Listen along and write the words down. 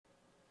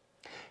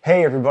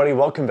Hey everybody,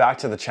 welcome back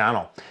to the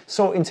channel.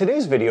 So in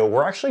today's video,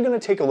 we're actually going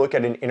to take a look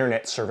at an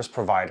internet service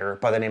provider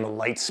by the name of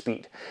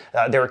Lightspeed.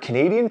 They're a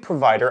Canadian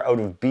provider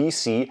out of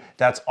BC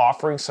that's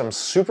offering some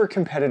super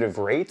competitive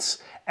rates.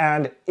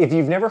 And if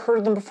you've never heard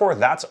of them before,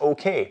 that's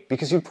okay,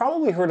 because you've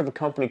probably heard of a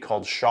company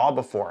called Shaw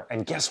before.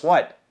 And guess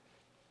what?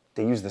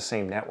 They use the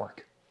same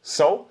network.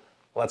 So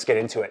let's get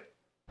into it.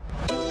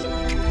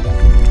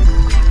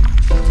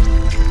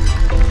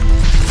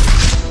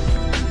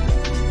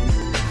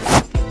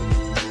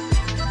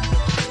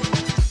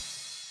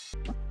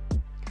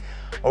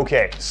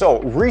 Okay,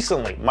 so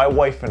recently, my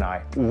wife and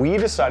I, we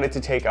decided to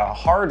take a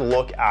hard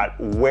look at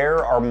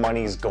where our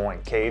money's going,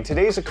 okay? In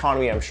today's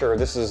economy, I'm sure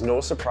this is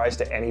no surprise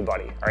to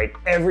anybody, all right?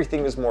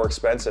 Everything is more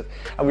expensive,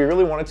 and we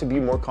really wanted to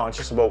be more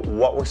conscious about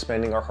what we're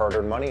spending our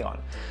hard-earned money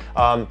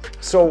on.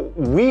 So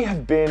we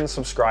have been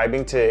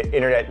subscribing to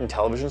internet and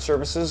television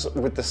services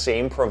with the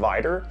same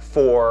provider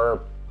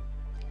for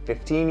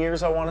 15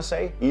 years, I want to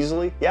say,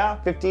 easily. Yeah,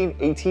 15,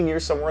 18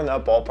 years, somewhere in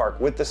that ballpark,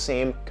 with the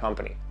same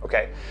company,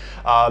 okay?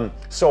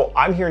 So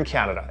I'm here in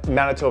Canada,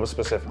 Manitoba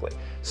specifically.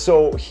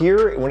 So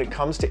here, when it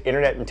comes to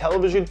internet and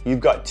television, you've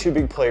got two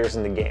big players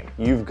in the game.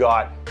 You've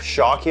got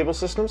Shaw Cable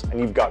Systems and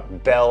you've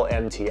got Bell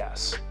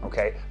MTS,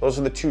 okay? Those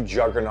are the two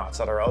juggernauts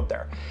that are out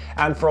there.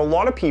 And for a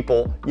lot of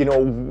people, you know,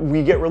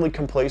 we get really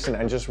complacent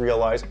and just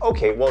realize,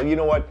 okay, well, you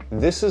know what?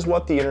 This is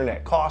what the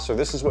internet costs, or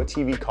this is what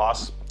TV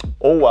costs.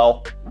 Oh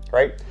well,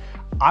 right?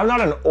 I'm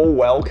not an oh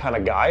well kind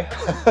of guy,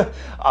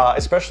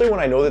 especially when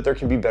I know that there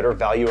can be better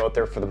value out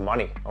there for the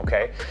money,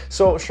 okay?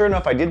 So sure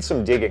enough, I did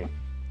some digging.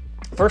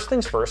 First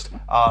things first,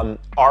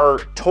 our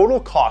total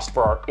cost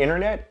for our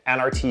internet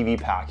and our TV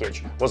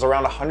package was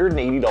around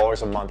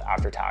 $180 a month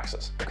after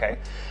taxes, okay?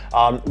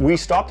 We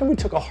stopped and we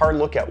took a hard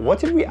look at what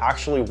did we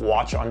actually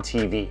watch on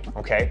TV,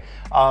 okay?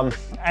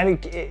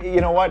 And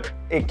you know what?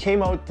 It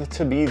came out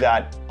to be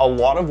that a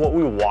lot of what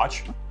we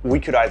watch, we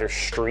could either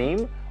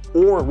stream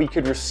or we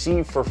could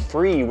receive for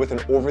free with an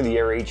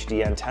over-the-air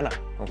HD antenna,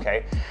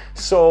 okay?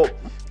 So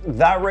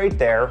that right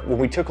there, when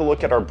we took a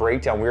look at our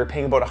breakdown, we were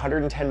paying about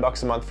 110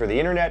 bucks a month for the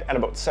internet and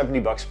about 70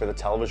 bucks for the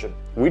television.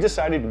 We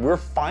decided we're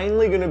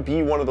finally gonna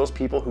be one of those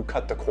people who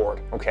cut the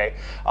cord, okay?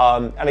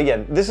 And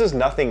again, this is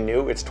nothing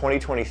new. It's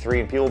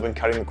 2023 and people have been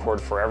cutting the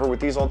cord forever with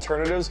these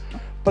alternatives.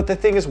 But the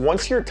thing is,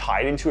 once you're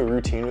tied into a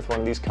routine with one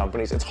of these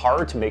companies, it's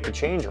hard to make a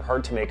change or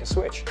hard to make a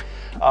switch.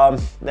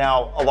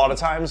 Now, a lot of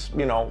times,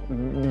 you know,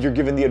 you're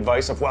given the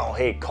advice of, well,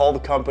 hey, call the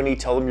company,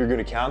 tell them you're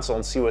going to cancel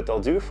and see what they'll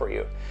do for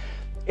you.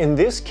 In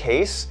this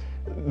case,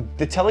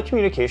 the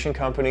telecommunication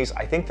companies,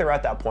 I think they're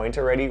at that point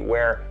already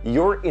where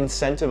you're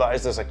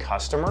incentivized as a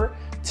customer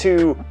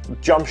to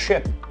jump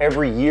ship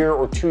every year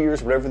or 2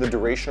 years, whatever the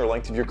duration or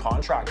length of your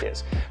contract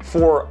is.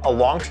 For a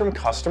long-term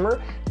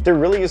customer, there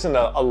really isn't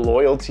a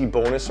loyalty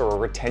bonus or a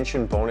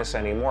retention bonus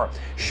anymore.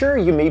 Sure,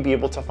 you may be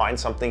able to find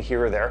something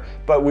here or there,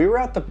 but we were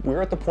at the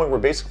point where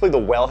basically the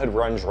well had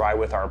run dry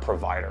with our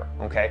provider,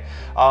 okay?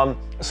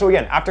 So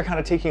again, after kind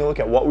of taking a look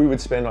at what we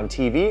would spend on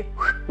TV,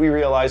 we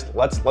realized,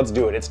 let's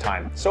do it, it's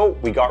time. So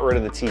we got rid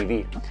of the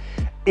TV.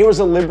 It was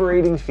a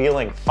liberating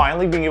feeling,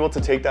 finally being able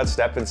to take that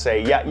step and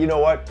say, yeah, you know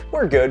what,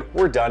 we're good,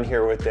 we're done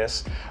here with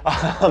this.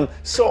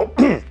 So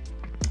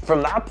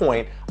from that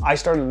point, I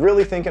started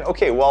really thinking,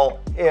 okay, well,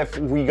 if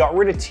we got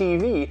rid of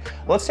TV,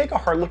 let's take a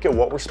hard look at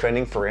what we're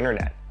spending for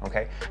internet,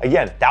 okay?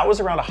 Again, that was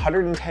around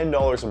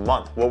 $110 a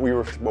month, what we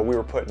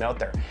were putting out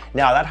there.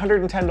 Now, that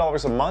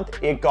 $110 a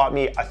month, it got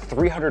me a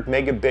 300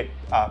 megabit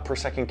per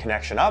second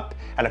connection up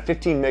and a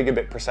 15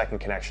 megabit per second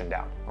connection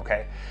down,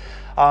 okay?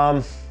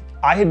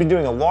 I had been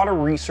doing a lot of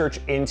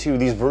research into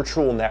these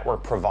virtual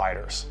network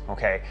providers,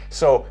 okay?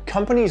 So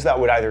companies that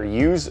would either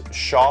use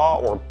Shaw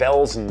or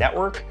Bell's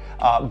network,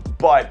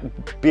 but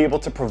be able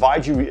to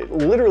provide you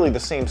literally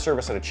the same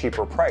service at a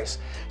cheaper price.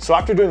 So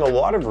after doing a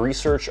lot of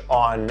research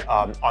on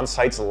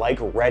sites like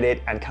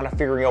Reddit and kind of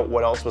figuring out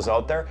what else was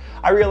out there,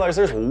 I realized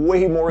there's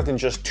way more than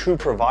just two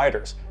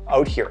providers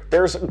out here.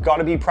 There's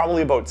gotta be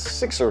probably about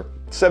 6 or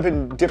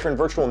 7 different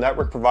virtual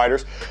network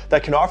providers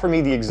that can offer me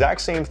the exact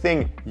same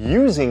thing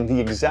using the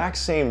exact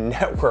same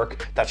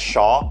network that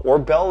Shaw or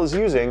Bell is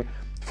using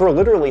for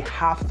literally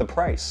half the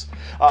price.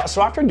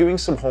 So after doing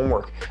some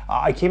homework,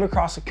 I came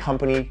across a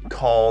company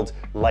called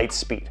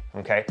Lightspeed,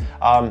 okay?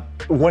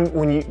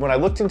 When I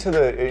looked into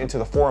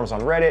the forums on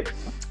Reddit,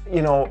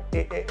 you know,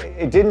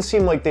 it didn't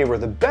seem like they were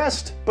the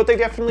best, but they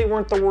definitely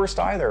weren't the worst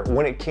either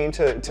when it came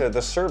to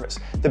the service.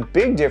 The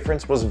big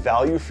difference was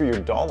value for your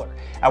dollar.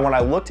 And when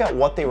I looked at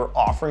what they were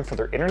offering for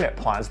their internet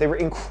plans, they were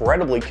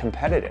incredibly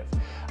competitive.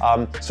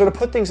 So to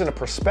put things into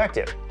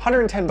perspective,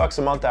 110 bucks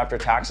a month after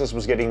taxes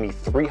was getting me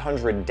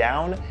 300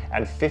 down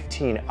and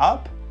 15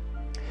 up.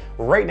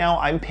 Right now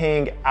I'm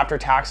paying after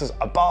taxes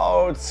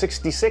about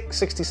 66,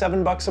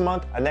 67 bucks a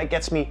month, and that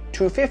gets me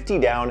 250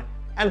 down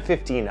and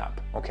 15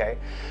 up. okay?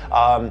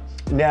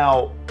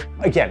 Now,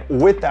 again,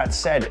 with that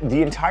said,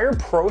 the entire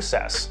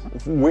process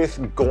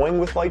with going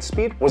with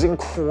Lightspeed was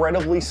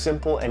incredibly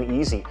simple and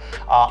easy.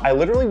 I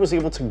literally was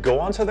able to go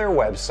onto their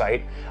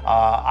website.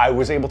 I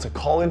was able to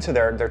call into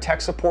their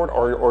tech support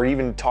or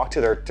even talk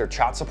to their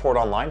chat support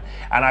online,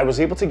 and I was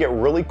able to get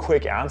really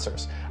quick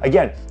answers.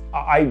 Again,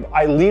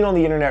 I lean on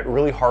the internet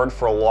really hard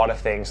for a lot of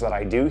things that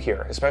I do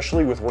here,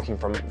 especially with working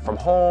from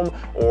home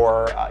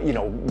or you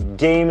know,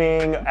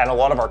 gaming, and a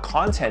lot of our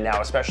content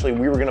now, especially,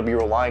 we were going to be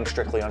relying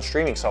strictly on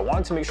streaming. So I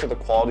wanted to make sure the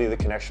quality of the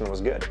connection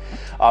was good.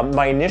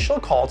 My initial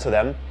call to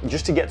them,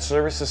 just to get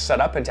services set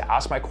up and to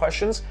ask my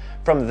questions,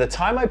 from the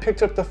time I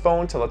picked up the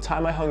phone till the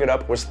time I hung it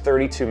up was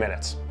 32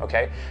 minutes,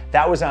 okay?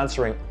 That was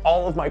answering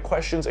all of my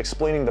questions,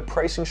 explaining the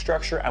pricing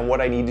structure and what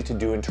I needed to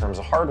do in terms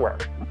of hardware.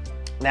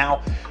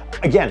 Now,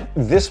 again,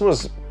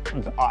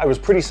 I was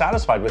pretty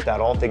satisfied with that,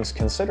 all things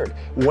considered.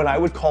 When I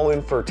would call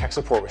in for tech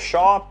support with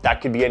Shaw, that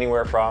could be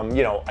anywhere from,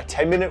 you know, a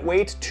 10-minute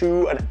wait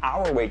to an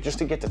hour wait just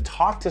to get to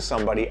talk to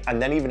somebody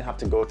and then even have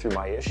to go through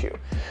my issue.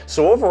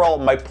 So overall,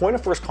 my point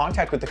of first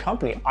contact with the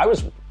company, I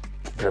was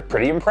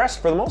pretty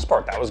impressed for the most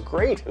part. That was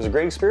great. It was a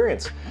great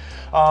experience.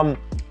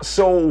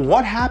 So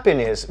what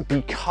happened is,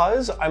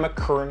 because I'm a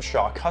current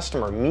Shaw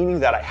customer, meaning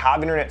that I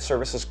have internet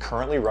services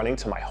currently running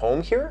to my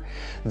home here,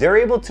 they're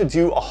able to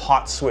do a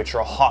hot switch or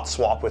a hot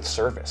swap with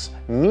service,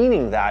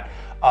 meaning that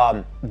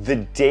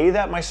the day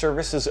that my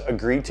services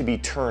agreed to be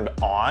turned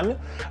on,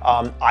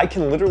 I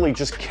can literally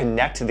just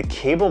connect to the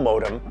cable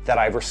modem that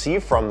I've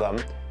received from them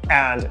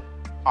and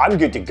I'm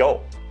good to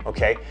go,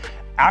 okay?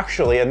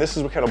 Actually, and this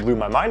is what kind of blew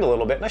my mind a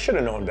little bit, and I should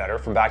have known better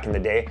from back in the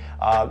day,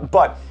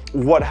 but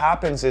what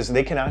happens is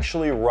they can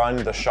actually run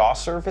the Shaw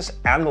service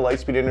and the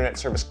Lightspeed Internet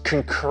service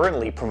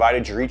concurrently,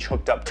 provided you're each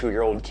hooked up to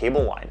your own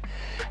cable line.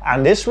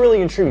 And this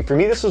really intrigued me. For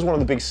me, this is one of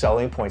the big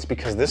selling points,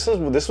 because this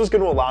was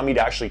going to allow me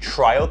to actually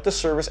try out the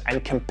service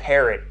and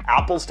compare it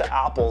apples to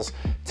apples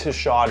to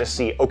Shaw to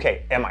see,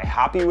 okay, am I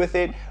happy with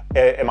it?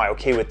 Am I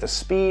okay with the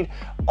speed?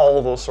 All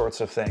of those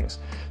sorts of things.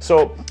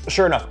 So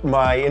sure enough,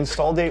 my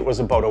install date was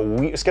about a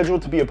week,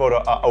 scheduled to be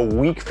about a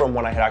week from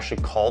when I had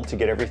actually called to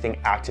get everything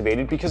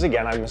activated, because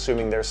again, I'm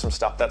assuming there's some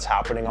stuff that's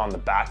happening on the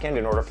back end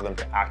in order for them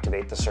to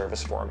activate the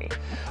service for me.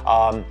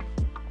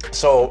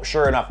 So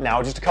sure enough,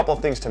 now just a couple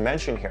of things to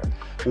mention here.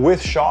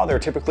 With Shaw, they're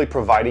typically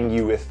providing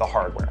you with the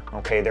hardware,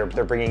 okay? They're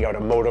bringing out a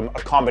modem, a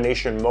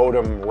combination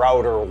modem,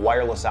 router,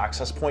 wireless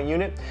access point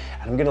unit,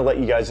 and I'm gonna let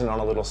you guys in on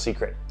a little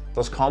secret.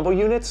 Those combo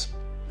units,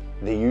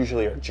 they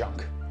usually are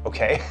junk,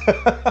 okay?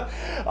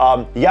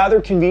 Yeah,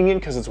 they're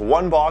convenient because it's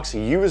one box.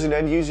 You as an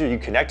end user, you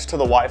connect to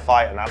the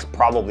Wi-Fi, and that's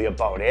probably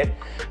about it.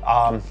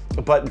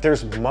 But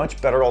there's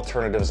much better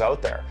alternatives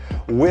out there.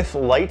 With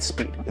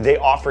Lightspeed, they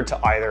offer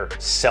to either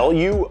sell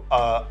you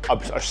a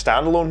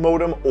standalone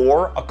modem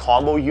or a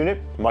combo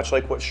unit, much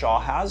like what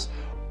Shaw has,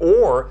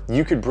 or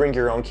you could bring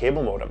your own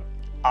cable modem.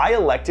 I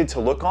elected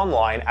to look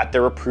online at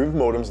their approved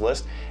modems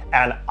list,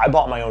 and I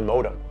bought my own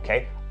modem,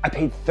 okay? I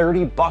paid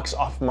 30 bucks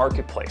off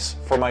Marketplace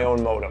for my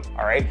own modem,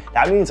 all right?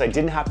 That means I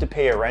didn't have to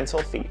pay a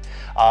rental fee.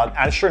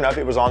 And sure enough,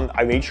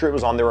 I made sure it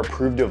was on their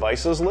approved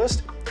devices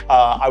list.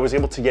 I was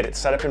able to get it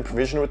set up in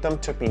provision with them,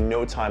 took me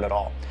no time at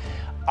all.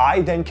 I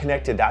then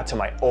connected that to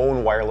my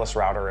own wireless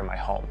router in my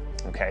home,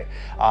 okay?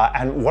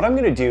 And what I'm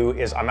gonna do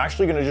is I'm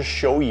actually gonna just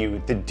show you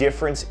the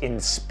difference in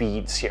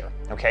speeds here,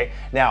 okay?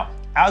 Now,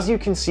 as you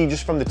can see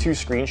just from the two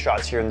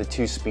screenshots here and the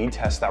two speed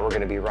tests that we're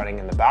going to be running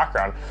in the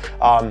background,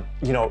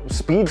 you know,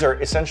 speeds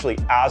are essentially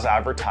as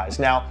advertised.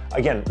 Now,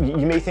 again,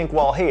 you may think,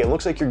 well, hey, it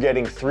looks like you're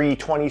getting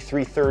 320,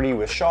 330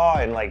 with Shaw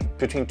and like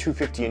between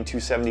 250 and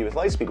 270 with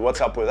Lightspeed. What's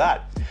up with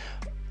that?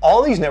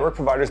 All these network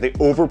providers, they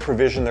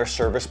over-provision their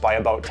service by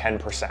about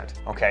 10%,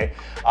 okay?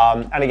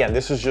 And again,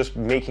 this is just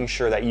making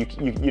sure that you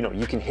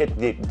can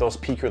hit those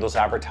peak or those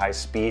advertised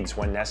speeds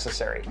when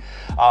necessary.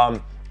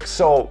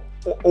 So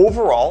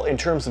overall, in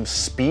terms of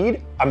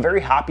speed, I'm very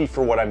happy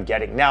for what I'm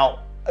getting. Now,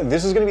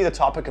 this is going to be the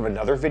topic of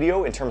another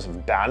video in terms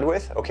of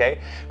bandwidth,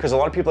 okay? Because a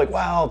lot of people are like,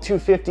 wow,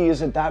 250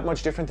 isn't that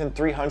much different than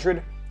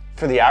 300.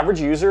 For the average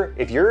user,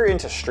 if you're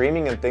into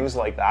streaming and things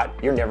like that,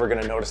 you're never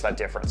going to notice that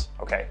difference,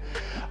 okay?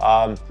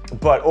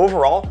 But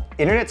overall,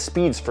 internet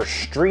speeds for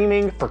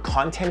streaming, for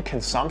content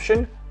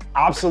consumption,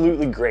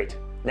 absolutely great.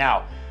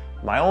 Now,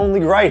 my only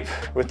gripe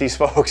with these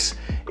folks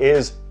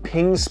is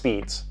ping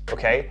speeds,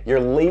 okay? Your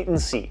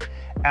latency.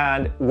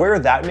 And where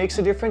that makes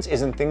a difference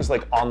is in things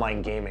like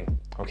online gaming,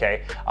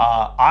 okay?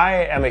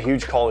 I am a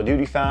huge Call of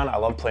Duty fan. I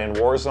love playing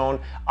Warzone.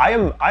 I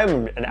am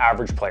an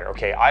average player,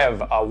 okay? I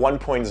have a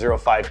 1.05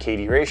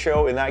 KD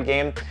ratio in that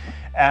game.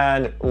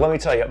 And let me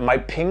tell you, my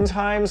ping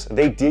times,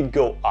 they did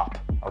go up,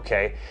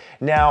 okay?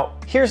 Now,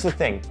 here's the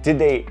thing. Did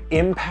they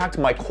impact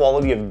my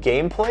quality of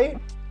gameplay?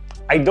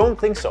 I don't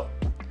think so.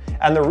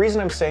 And the reason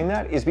I'm saying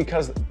that is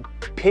because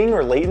ping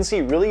or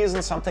latency really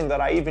isn't something that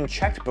I even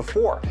checked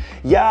before.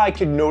 Yeah, I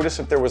could notice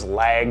if there was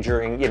lag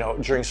during,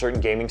 during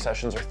certain gaming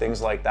sessions or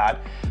things like that,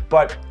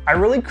 but I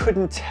really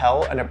couldn't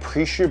tell an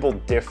appreciable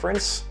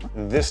difference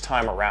this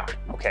time around,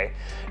 okay?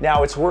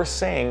 Now, it's worth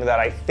saying that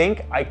I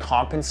think I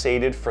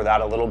compensated for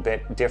that a little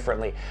bit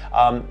differently.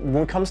 When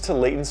it comes to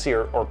latency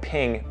or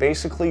ping,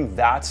 basically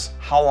that's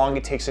how long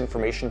it takes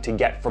information to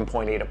get from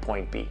point A to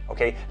point B,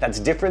 okay? That's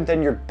different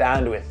than your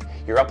bandwidth,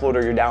 your upload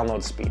or your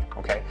download speed,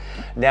 okay?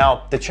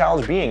 Now, the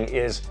challenge being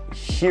is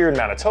here in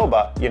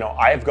Manitoba,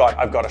 I've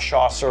got a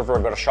Shaw server,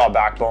 I've got a Shaw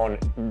backbone,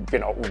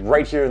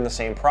 right here in the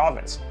same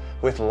province.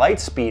 With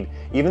Lightspeed,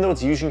 even though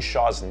it's using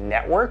Shaw's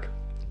network,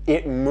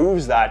 it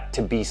moves that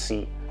to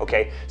BC,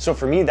 okay? So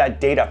for me,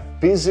 that data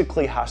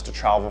physically has to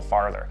travel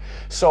farther.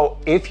 So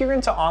if you're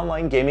into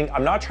online gaming,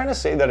 I'm not trying to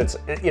say that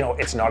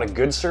it's not a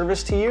good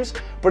service to use,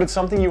 but it's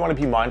something you want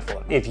to be mindful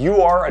of. If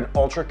you are an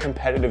ultra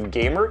competitive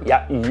gamer,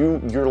 yeah,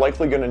 you're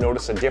likely going to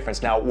notice a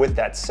difference. Now, with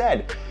that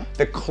said,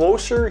 the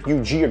closer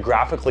you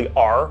geographically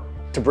are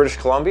to British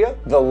Columbia,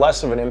 the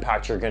less of an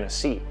impact you're going to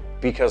see,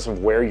 because of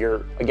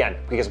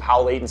because of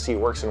how latency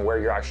works and where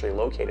you're actually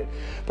located.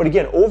 But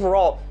again,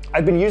 overall,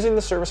 I've been using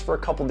the service for a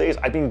couple days.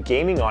 I've been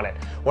gaming on it.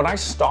 When I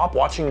stop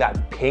watching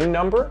that ping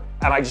number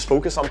and I just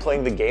focus on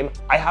playing the game,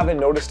 I haven't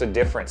noticed a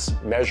difference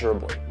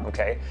measurably,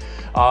 okay?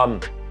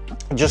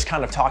 Just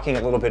kind of talking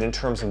a little bit in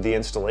terms of the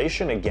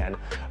installation again,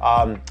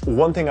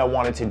 one thing I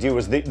wanted to do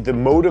was the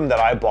modem that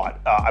I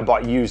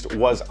bought used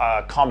was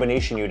a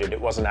combination unit.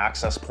 It was an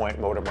access point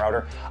modem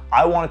router.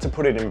 I wanted to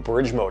put it in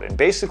bridge mode, and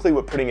basically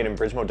what putting it in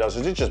bridge mode does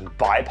is it just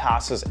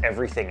bypasses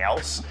everything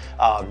else.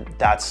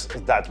 That's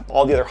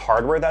all the other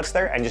hardware that's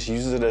there, and just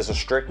uses it as a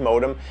strict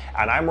modem.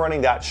 And I'm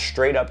running that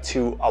straight up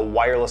to a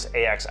wireless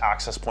AX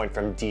access point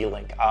from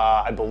D-Link.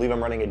 I believe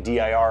I'm running a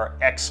DIR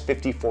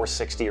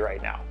X5460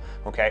 right now.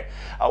 Okay,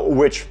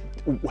 which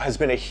has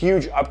been a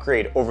huge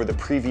upgrade over the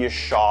previous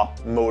Shaw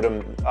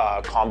modem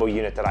combo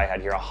unit that I had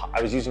here. I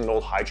was using an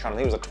old Hytron, I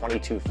think it was a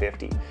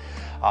 2250.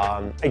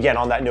 Again,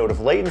 on that note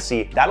of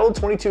latency, that old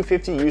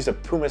 2250 used a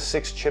Puma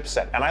 6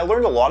 chipset, and I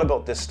learned a lot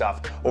about this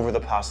stuff over the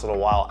past little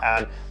while,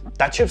 and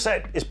that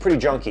chipset is pretty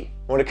junky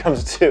when it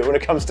comes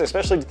to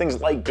especially to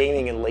things like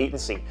gaming and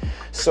latency.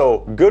 So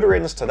good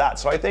riddance to that.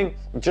 So I think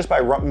just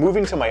by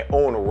moving to my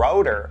own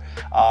router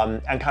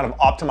and kind of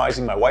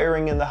optimizing my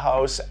wiring in the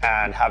house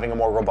and having a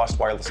more robust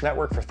wireless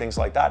network for things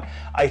like that,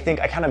 I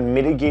think I kind of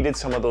mitigated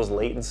some of those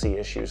latency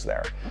issues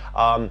there.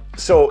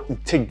 So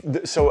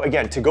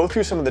again, to go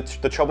through some of the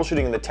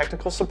troubleshooting and the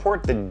technical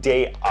support the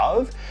day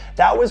of,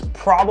 that was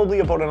probably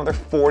about another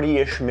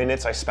 40-ish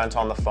minutes I spent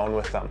on the phone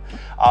with them.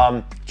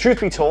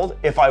 Truth be told,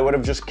 if I would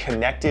have just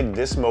connected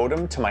this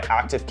modem to my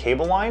active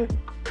cable line,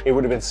 it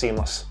would have been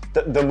seamless.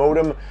 The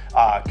modem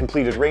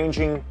completed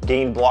ranging,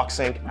 gained block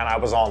sync, and I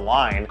was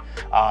online.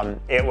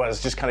 It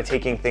was just kind of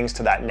taking things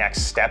to that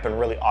next step and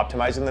really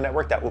optimizing the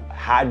network that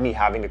had me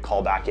having to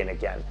call back in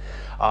again.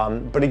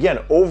 But again,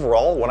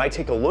 overall, when I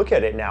take a look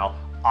at it now,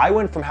 I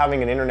went from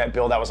having an internet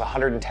bill that was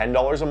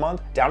 $110 a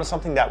month down to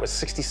something that was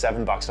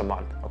 67 bucks a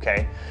month,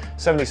 okay?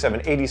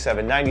 77,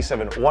 87,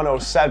 97,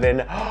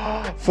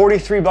 107,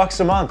 43 bucks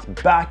a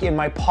month back in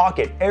my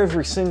pocket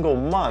every single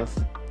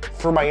month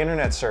for my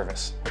internet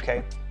service,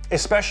 okay?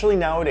 Especially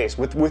nowadays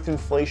with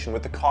inflation,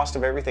 with the cost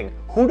of everything.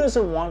 Who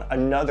doesn't want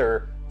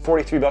another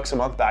 43 bucks a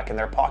month back in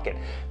their pocket?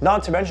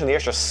 Not to mention the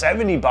extra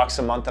 70 bucks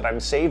a month that I'm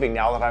saving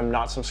now that I'm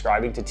not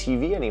subscribing to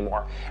TV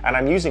anymore, and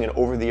I'm using an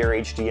over-the-air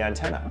HD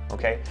antenna,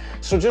 okay?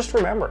 So just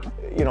remember,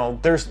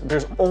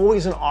 there's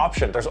always an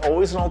option. There's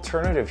always an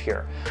alternative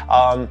here.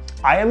 I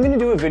am gonna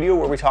do a video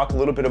where we talk a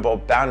little bit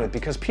about bandwidth,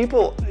 because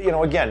people,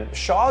 again,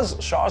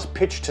 Shaw's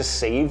pitch to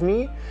save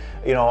me,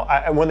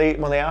 when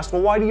they asked,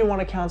 well, why do you want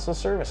to cancel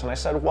service? And I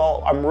said,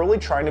 well, I'm really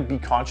trying to be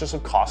conscious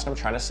of cost. I'm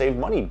trying to save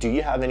money. Do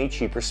you have any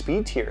cheaper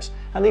speed tiers?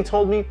 And they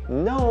told me,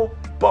 no,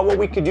 but what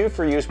we could do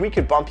for you is we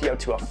could bump you up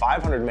to a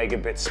 500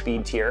 megabit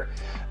speed tier,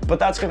 but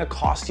that's going to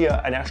cost you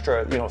an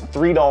extra,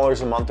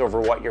 $3 a month over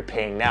what you're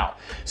paying now.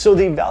 So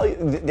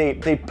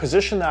they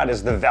position that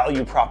as the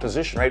value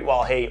proposition, right?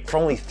 Well, hey, for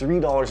only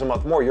 $3 a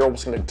month more, you're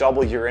almost going to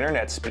double your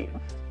internet speed.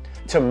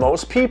 To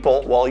most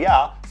people, well,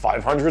 yeah,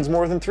 500 is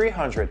more than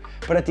 300,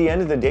 but at the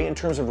end of the day, in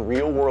terms of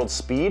real world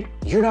speed,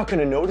 you're not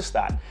gonna notice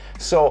that.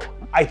 So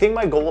I think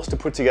my goal is to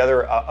put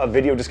together a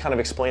video just kind of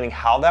explaining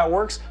how that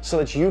works so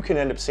that you can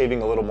end up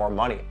saving a little more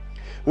money.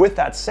 With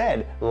that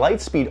said,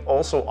 Lightspeed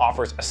also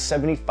offers a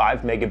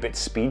 75 megabit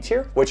speed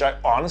tier, which I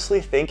honestly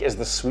think is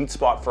the sweet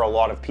spot for a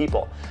lot of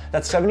people.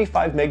 That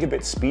 75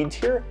 megabit speed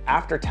tier,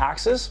 after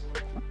taxes,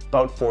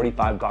 about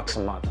 45 bucks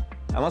a month.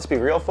 And let's be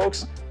real,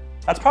 folks,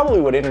 that's probably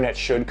what internet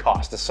should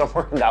cost, is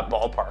somewhere in that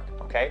ballpark.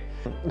 okay?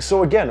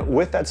 So again,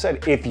 with that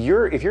said, if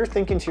you're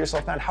thinking to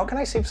yourself, man, how can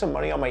I save some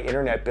money on my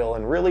internet bill?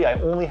 And really, I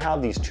only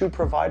have these 2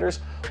 providers.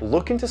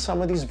 Look into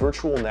some of these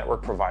virtual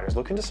network providers.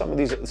 Look into some of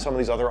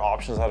these other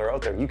options that are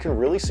out there. You can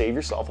really save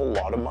yourself a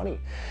lot of money.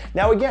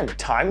 Now again,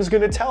 time's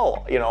gonna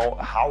tell, you know,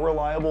 how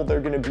reliable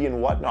they're gonna be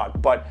and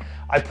whatnot, but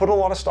I put a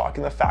lot of stock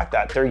in the fact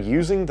that they're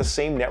using the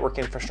same network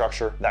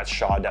infrastructure that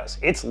Shaw does.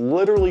 It's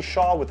literally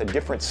Shaw with a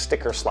different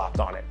sticker slapped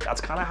on it.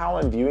 That's kind of how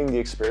I'm viewing the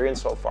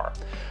experience so far.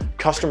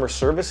 Customer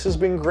service has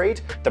been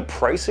great. The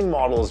pricing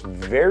model is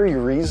very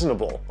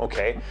reasonable,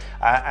 okay?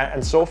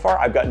 And so far,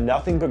 I've got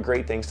nothing but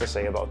great things to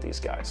say about these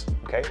guys,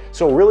 okay?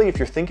 So really, if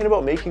you're thinking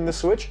about making the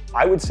switch,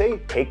 I would say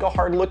take a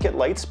hard look at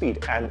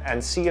Lightspeed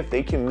and see if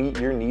they can meet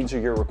your needs or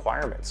your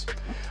requirements.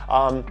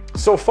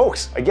 So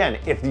folks, again,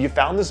 if you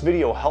found this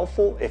video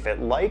helpful, if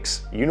it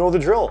likes, you know the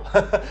drill.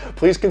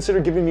 Please consider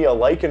giving me a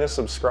like and a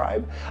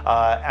subscribe.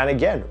 And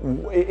again,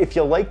 if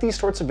you like these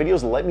sorts of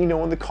videos, let me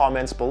know in the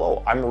comments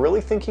below. I'm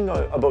really thinking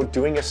about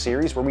doing a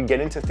series where we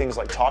get into things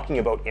like talking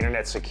about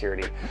internet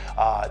security,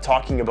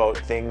 talking about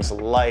things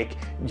like,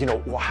 you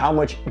know, how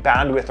much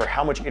bandwidth or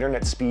how much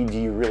internet speed do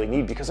you really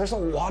need? Because there's a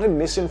lot of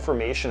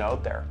misinformation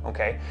out there,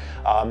 okay?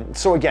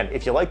 So again,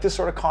 if you like this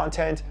sort of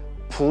content,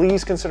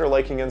 please consider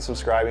liking and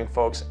subscribing,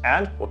 folks,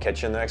 and we'll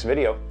catch you in the next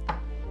video.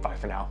 Bye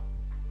for now.